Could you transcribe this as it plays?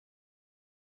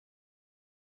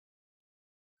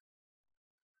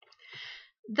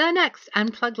The next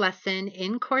Unplugged lesson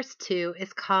in Course 2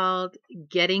 is called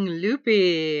Getting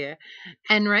Loopy.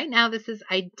 And right now this is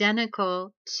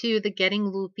identical to the Getting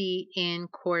Loopy in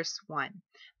Course 1.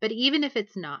 But even if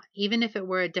it's not, even if it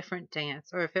were a different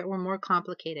dance or if it were more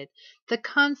complicated, the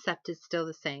concept is still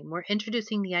the same. We're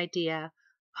introducing the idea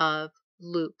of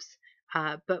loops.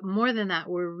 But more than that,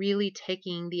 we're really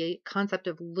taking the concept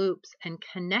of loops and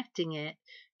connecting it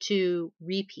to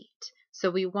repeat. So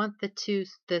we want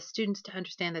the students to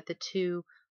understand that the two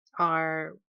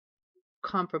are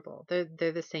comparable.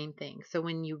 They're the same thing. So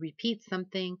when you repeat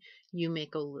something, you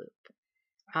make a loop.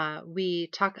 We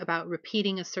talk about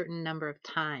repeating a certain number of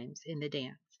times in the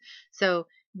dance. So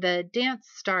the dance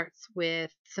starts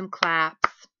with some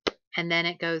claps, and then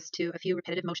it goes to a few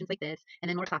repetitive motions like this, and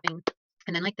then more clapping,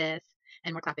 and then like this,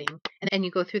 and more clapping. And you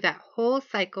go through that whole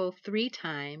cycle 3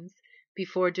 times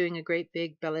before doing a great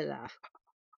big belly laugh.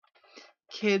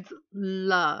 Kids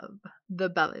love the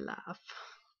belly laugh.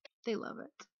 They love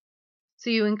it. So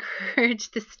you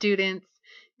encourage the students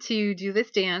to do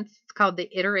this dance. It's called the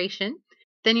iteration.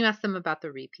 Then you ask them about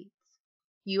the repeats.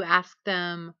 You ask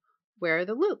them, where are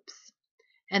the loops?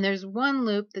 And there's one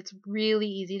loop that's really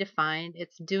easy to find.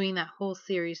 It's doing that whole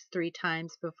series 3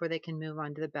 times before they can move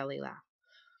on to the belly laugh.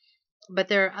 But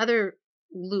there are other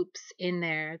loops in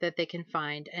there that they can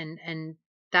find, and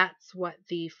that's what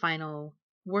the final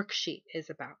worksheet is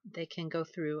about. They can go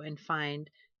through and find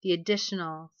the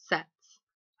additional sets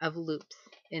of loops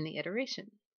in the iteration.